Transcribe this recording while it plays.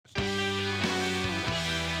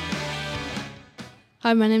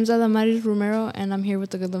Hi, my name is Marty Romero, and I'm here with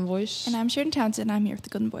the Golden Voice. And I'm Sheridan Townsend, and I'm here with the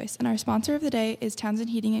Golden Voice. And our sponsor of the day is Townsend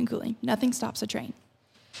Heating and Cooling. Nothing stops a train.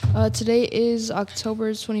 Today is October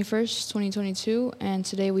 21st, 2022, and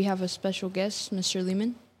today we have a special guest, Mr.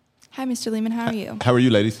 Leman. Hi, Mr. Leman. How are you? How are you,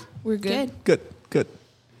 ladies? We're good. Good.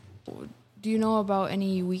 Do you know about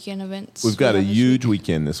any weekend events? We've got a huge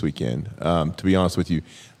weekend this weekend, to be honest with you.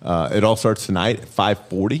 It all starts tonight at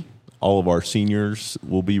 5:40. All of our seniors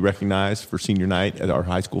will be recognized for senior night at our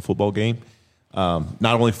high school football game. Not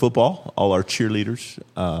only football, all our cheerleaders,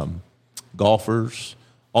 golfers,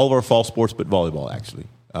 all of our fall sports, but volleyball actually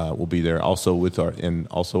will be there.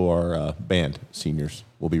 Also our band seniors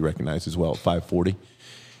will be recognized as well at 5:40.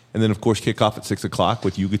 And then, of course, kickoff at 6 o'clock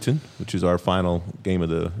with Yucatan, which is our final game of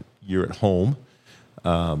the year at home.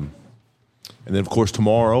 And then, of course,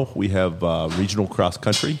 tomorrow we have regional cross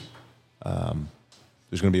country.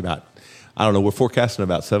 There's going to be we're forecasting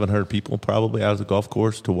about 700 people probably out of the golf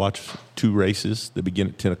course to watch two races that begin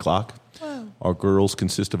at 10 o'clock. Whoa. Our girls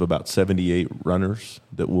consist of about 78 runners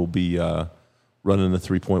that will be running the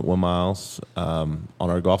 3.1 miles on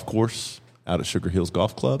our golf course out at Sugar Hills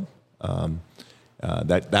Golf Club.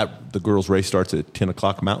 The girls' race starts at 10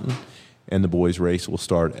 o'clock Mountain, and the boys' race will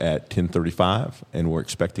start at 10:35, and we're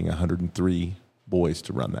expecting 103 boys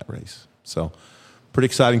to run that race. So pretty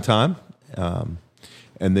exciting time.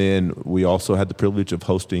 And then we also had the privilege of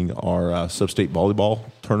hosting our substate volleyball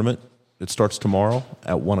tournament. It starts tomorrow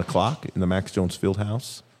at 1 o'clock in the Max Jones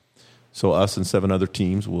Fieldhouse. So us and 7 other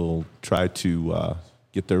teams will try to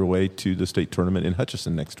get their way to the state tournament in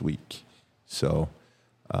Hutchinson next week. So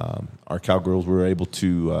our Cowgirls were able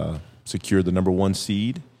to secure the number 1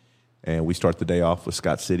 seed, and we start the day off with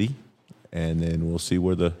Scott City, and then we'll see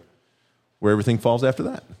where everything falls after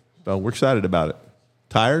that. So we're excited about it.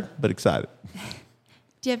 Tired, but excited.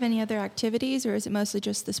 Do you have any other activities, or is it mostly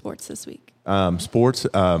just the sports this week? Sports.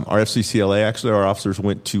 Our FCCLA, actually, our officers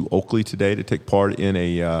went to Oakley today to take part in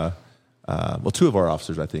two of our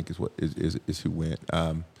officers, I think, is who went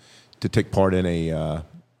to take part in a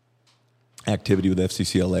activity with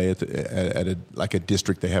FCCLA at a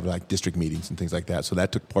district. They have like district meetings and things like that. So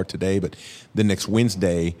that took part today. But then next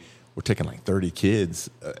Wednesday, we're taking like 30 kids,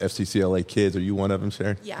 FCCLA kids. Are you one of them,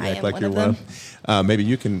 Sharon? Yeah, I am one of them. Maybe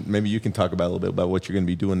you can talk about a little bit about what you're going to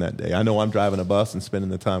be doing that day. I know I'm driving a bus and spending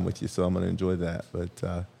the time with you, so I'm going to enjoy that.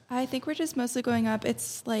 But I think we're just mostly going up.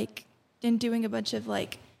 It's like and doing a bunch of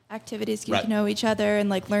like activities, getting Right. to know each other, and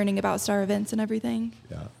like learning about star events and everything.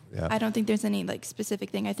 Yeah. I don't think there's any like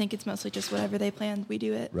specific thing. I think it's mostly just whatever they plan, we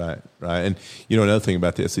do it. Right. And another thing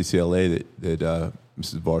about the FCCLA that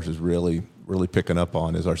Mrs. Barsh is really picking up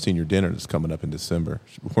on is our senior dinner that's coming up in December.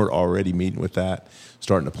 We're already meeting with that,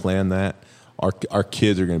 starting to plan that. Our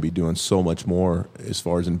kids are going to be doing so much more as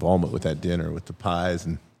far as involvement with that dinner, with the pies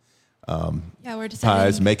and We're deciding.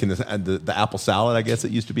 pies, making the apple salad. I guess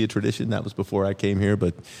it used to be a tradition. That was before I came here,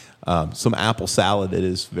 but some apple salad that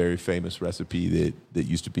is a very famous recipe that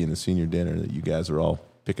used to be in the senior dinner that you guys are all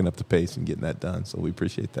picking up the pace and getting that done. So we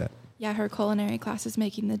appreciate that. Yeah, her culinary class is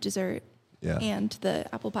making the dessert. Yeah. And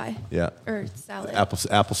the apple pie. Yeah. Or salad.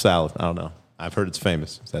 Apple salad. I don't know. I've heard it's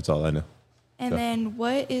famous. That's all I know. And then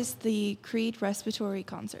what is the Creed Respiratory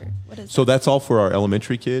Concert? What is So that's all for our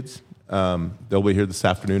elementary kids. They'll be here this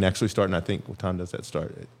afternoon, actually starting, I think, what time does that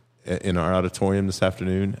start? In our auditorium this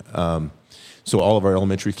afternoon. So all of our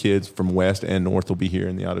elementary kids from west and north will be here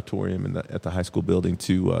in the auditorium at the high school building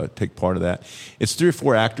to take part of that. It's 3 or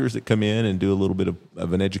 4 actors that come in and do a little bit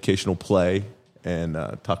of an educational play and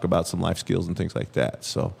talk about some life skills and things like that.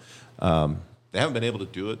 So they haven't been able to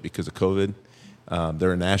do it because of COVID.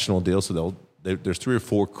 They're a national deal, so there's 3 or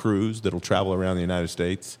 4 crews that'll travel around the United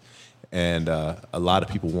States, and a lot of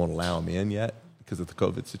people won't allow them in yet because of the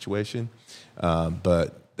COVID situation.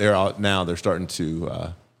 But they're starting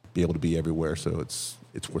to be able to be everywhere, so it's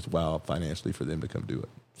worthwhile financially for them to come do it.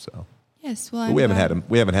 So Yes, well, but we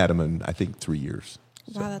haven't had them in, I think, 3 years.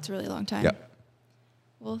 Wow, that's a really long time. Yeah.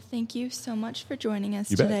 Well, thank you so much for joining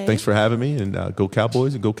us You today. bet. Thanks for having me, and go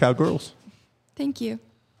Cowboys and go Cowgirls. Thank you.